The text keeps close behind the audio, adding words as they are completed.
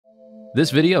This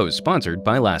video is sponsored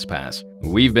by LastPass.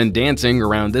 We've been dancing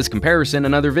around this comparison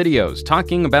in other videos,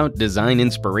 talking about design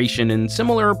inspiration and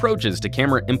similar approaches to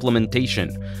camera implementation.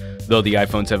 Though the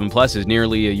iPhone 7 Plus is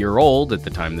nearly a year old at the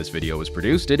time this video was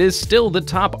produced, it is still the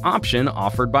top option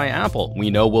offered by Apple. We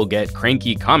know we'll get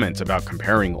cranky comments about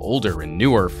comparing older and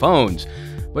newer phones,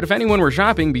 but if anyone were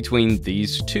shopping between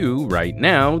these two right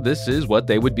now, this is what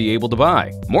they would be able to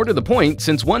buy. More to the point,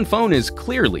 since one phone is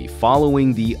clearly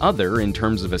following the other in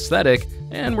terms of aesthetic,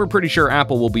 and we're pretty sure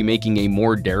Apple will be making a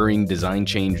more daring design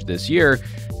change this year,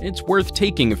 it's worth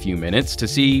taking a few minutes to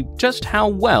see just how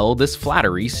well this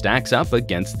flattery stacks up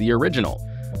against the original.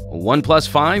 OnePlus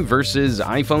 5 versus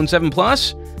iPhone 7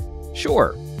 Plus?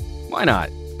 Sure, why not?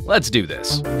 Let's do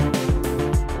this.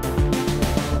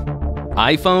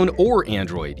 iPhone or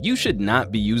Android, you should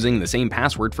not be using the same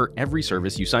password for every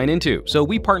service you sign into, so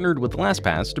we partnered with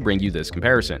LastPass to bring you this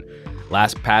comparison.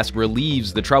 LastPass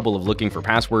relieves the trouble of looking for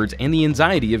passwords and the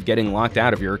anxiety of getting locked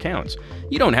out of your accounts.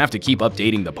 You don't have to keep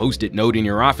updating the Post-it note in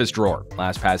your office drawer.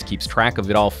 LastPass keeps track of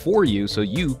it all for you so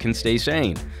you can stay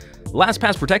sane.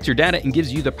 LastPass protects your data and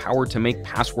gives you the power to make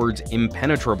passwords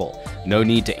impenetrable. No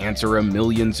need to answer a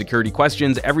million security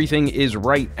questions, everything is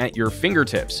right at your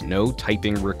fingertips, no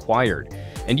typing required.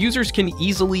 And users can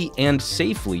easily and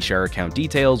safely share account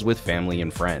details with family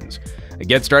and friends.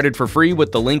 Get started for free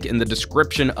with the link in the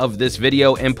description of this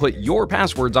video and put your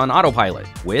passwords on autopilot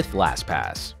with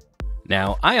LastPass.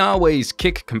 Now, I always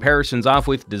kick comparisons off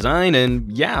with design,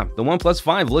 and yeah, the OnePlus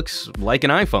 5 looks like an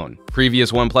iPhone.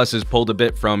 Previous OnePluses pulled a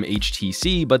bit from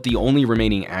HTC, but the only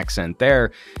remaining accent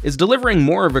there is delivering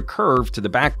more of a curve to the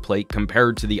backplate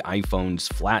compared to the iPhone's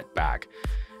flat back.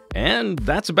 And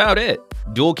that's about it.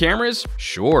 Dual cameras?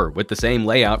 Sure, with the same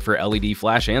layout for LED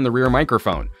flash and the rear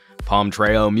microphone. Palm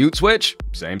Treo mute switch?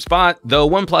 Same spot, though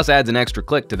OnePlus adds an extra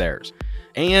click to theirs.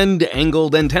 And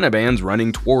angled antenna bands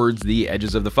running towards the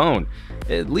edges of the phone.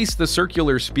 At least the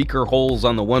circular speaker holes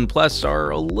on the OnePlus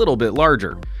are a little bit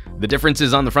larger. The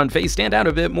differences on the front face stand out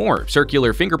a bit more.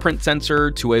 Circular fingerprint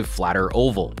sensor to a flatter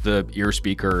oval. The ear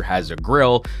speaker has a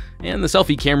grill, and the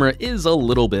selfie camera is a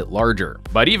little bit larger.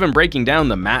 But even breaking down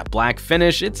the matte black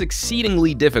finish, it's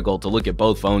exceedingly difficult to look at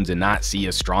both phones and not see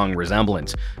a strong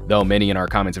resemblance, though many in our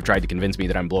comments have tried to convince me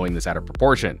that I'm blowing this out of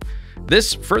proportion.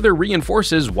 This further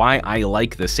reinforces why I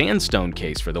like the sandstone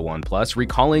case for the OnePlus,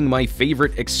 recalling my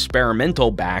favorite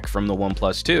experimental back from the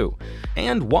OnePlus 2.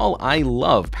 And while I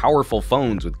love powerful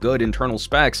phones with good internal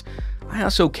specs, I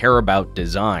also care about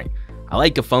design. I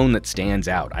like a phone that stands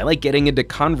out. I like getting into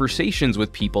conversations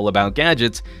with people about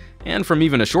gadgets, and from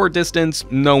even a short distance,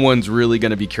 no one's really going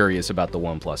to be curious about the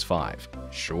OnePlus 5.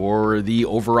 Sure, the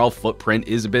overall footprint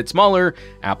is a bit smaller,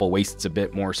 Apple wastes a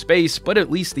bit more space, but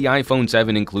at least the iPhone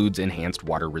 7 includes enhanced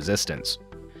water resistance.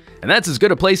 And that's as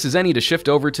good a place as any to shift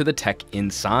over to the tech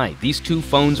inside. These two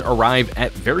phones arrive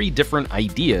at very different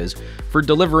ideas for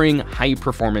delivering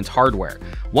high-performance hardware.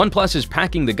 OnePlus is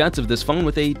packing the guts of this phone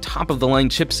with a top-of-the-line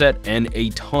chipset and a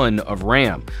ton of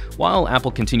RAM, while Apple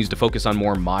continues to focus on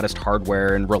more modest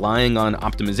hardware and relying on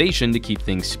optimization to keep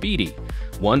things speedy.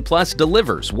 OnePlus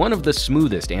delivers one of the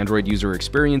smoothest Android user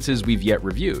experiences we've yet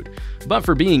reviewed, but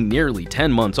for being nearly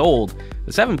 10 months old,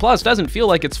 the 7 Plus doesn't feel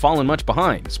like it's fallen much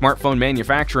behind. Smartphone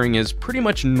manufacturing is pretty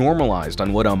much normalized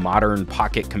on what a modern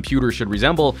pocket computer should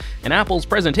resemble, and Apple's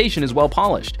presentation is well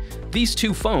polished. These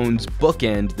two phones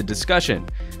bookend the discussion,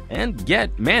 and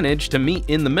yet manage to meet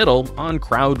in the middle on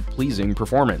crowd-pleasing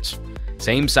performance.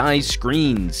 Same size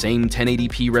screen, same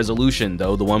 1080p resolution,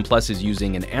 though the OnePlus is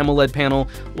using an AMOLED panel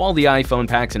while the iPhone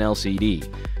packs an LCD.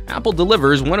 Apple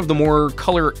delivers one of the more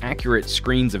color-accurate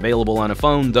screens available on a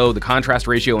phone, though the contrast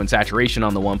ratio and saturation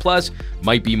on the OnePlus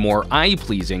might be more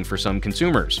eye-pleasing for some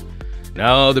consumers.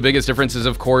 No, the biggest difference is,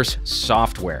 of course,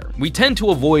 software. We tend to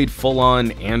avoid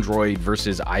full-on Android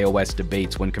versus iOS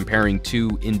debates when comparing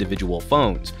two individual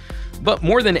phones. But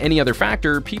more than any other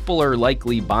factor, people are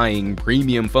likely buying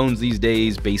premium phones these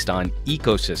days based on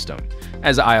ecosystem.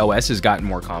 As iOS has gotten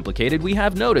more complicated, we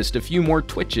have noticed a few more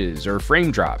twitches or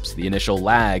frame drops, the initial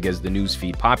lag as the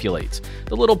newsfeed populates,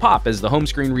 the little pop as the home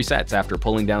screen resets after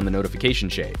pulling down the notification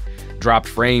shade, dropped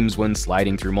frames when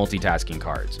sliding through multitasking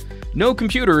cards. No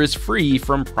computer is free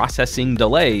from processing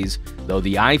delays, though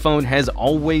the iPhone has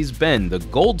always been the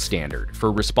gold standard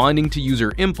for responding to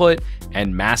user input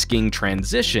and masking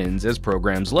transitions as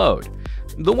programs load.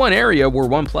 The one area where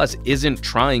OnePlus isn't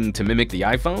trying to mimic the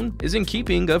iPhone is in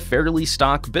keeping a fairly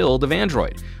stock build of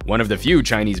Android, one of the few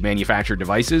Chinese manufactured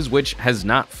devices which has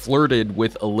not flirted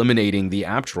with eliminating the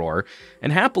app drawer,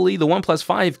 and happily the OnePlus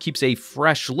 5 keeps a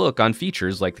fresh look on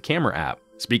features like the camera app.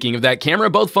 Speaking of that camera,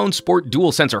 both phones sport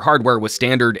dual sensor hardware with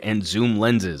standard and zoom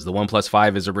lenses. The OnePlus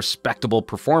 5 is a respectable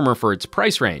performer for its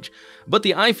price range, but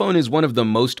the iPhone is one of the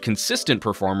most consistent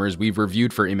performers we've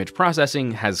reviewed for image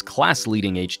processing, has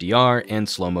class-leading HDR and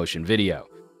slow-motion video.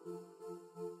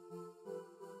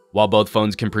 While both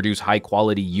phones can produce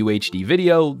high-quality UHD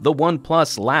video, the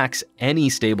OnePlus lacks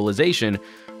any stabilization,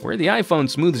 where the iPhone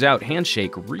smooths out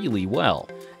handshake really well.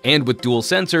 And with dual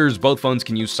sensors, both phones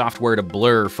can use software to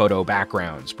blur photo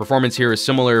backgrounds. Performance here is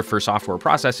similar for software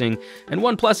processing, and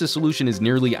OnePlus's solution is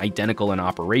nearly identical in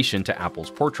operation to Apple's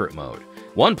portrait mode.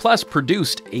 OnePlus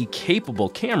produced a capable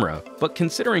camera, but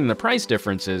considering the price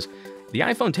differences, the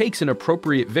iPhone takes an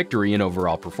appropriate victory in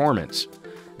overall performance.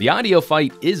 The audio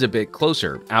fight is a bit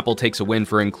closer. Apple takes a win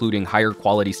for including higher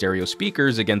quality stereo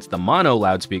speakers against the mono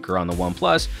loudspeaker on the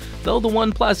OnePlus, though the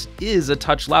OnePlus is a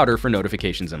touch louder for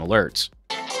notifications and alerts.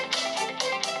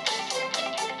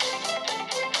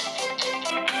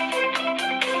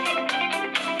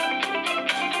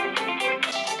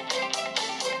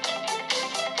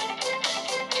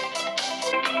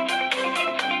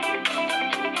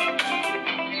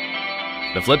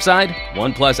 The flip side,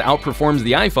 OnePlus outperforms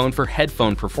the iPhone for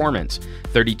headphone performance,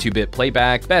 32-bit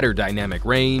playback, better dynamic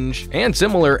range, and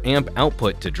similar amp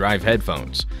output to drive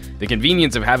headphones. The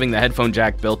convenience of having the headphone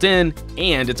jack built in,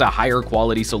 and it's a higher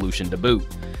quality solution to boot.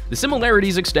 The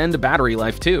similarities extend to battery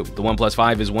life too. The OnePlus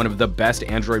 5 is one of the best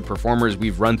Android performers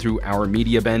we've run through our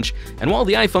media bench, and while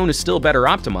the iPhone is still better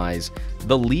optimized,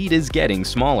 the lead is getting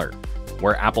smaller.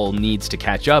 Where Apple needs to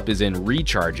catch up is in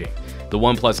recharging. The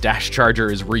OnePlus Dash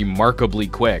charger is remarkably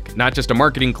quick. Not just a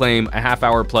marketing claim, a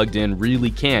half-hour plugged in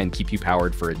really can keep you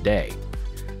powered for a day.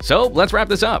 So let's wrap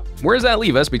this up. Where does that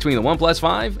leave us between the OnePlus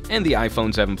 5 and the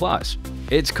iPhone 7 Plus?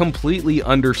 It's completely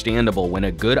understandable when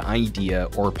a good idea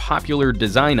or popular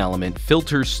design element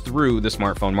filters through the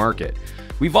smartphone market.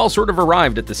 We've all sort of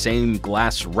arrived at the same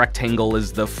glass rectangle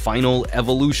as the final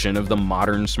evolution of the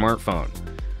modern smartphone.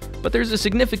 But there's a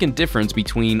significant difference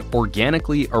between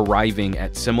organically arriving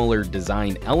at similar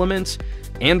design elements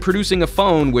and producing a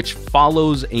phone which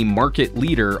follows a market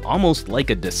leader almost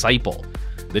like a disciple.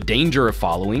 The danger of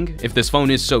following, if this phone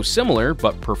is so similar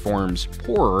but performs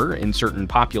poorer in certain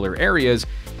popular areas,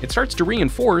 it starts to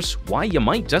reinforce why you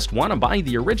might just want to buy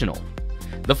the original.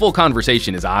 The full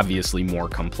conversation is obviously more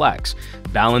complex,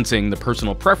 balancing the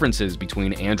personal preferences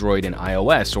between Android and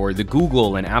iOS or the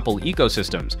Google and Apple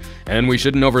ecosystems, and we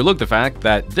shouldn't overlook the fact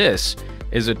that this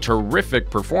is a terrific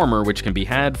performer which can be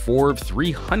had for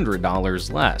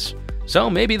 $300 less. So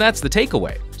maybe that's the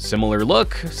takeaway. Similar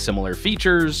look, similar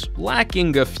features,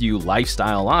 lacking a few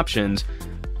lifestyle options,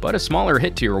 but a smaller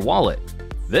hit to your wallet.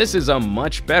 This is a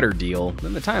much better deal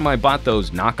than the time I bought those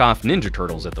knockoff Ninja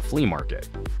Turtles at the flea market.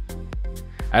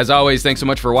 As always, thanks so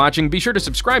much for watching. Be sure to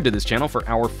subscribe to this channel for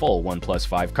our full OnePlus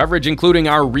 5 coverage, including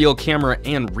our real camera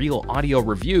and real audio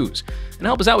reviews, and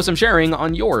help us out with some sharing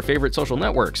on your favorite social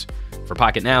networks. For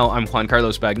Pocketnow, I'm Juan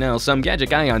Carlos Bagnell, some gadget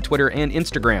guy on Twitter and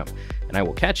Instagram, and I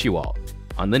will catch you all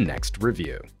on the next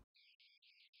review.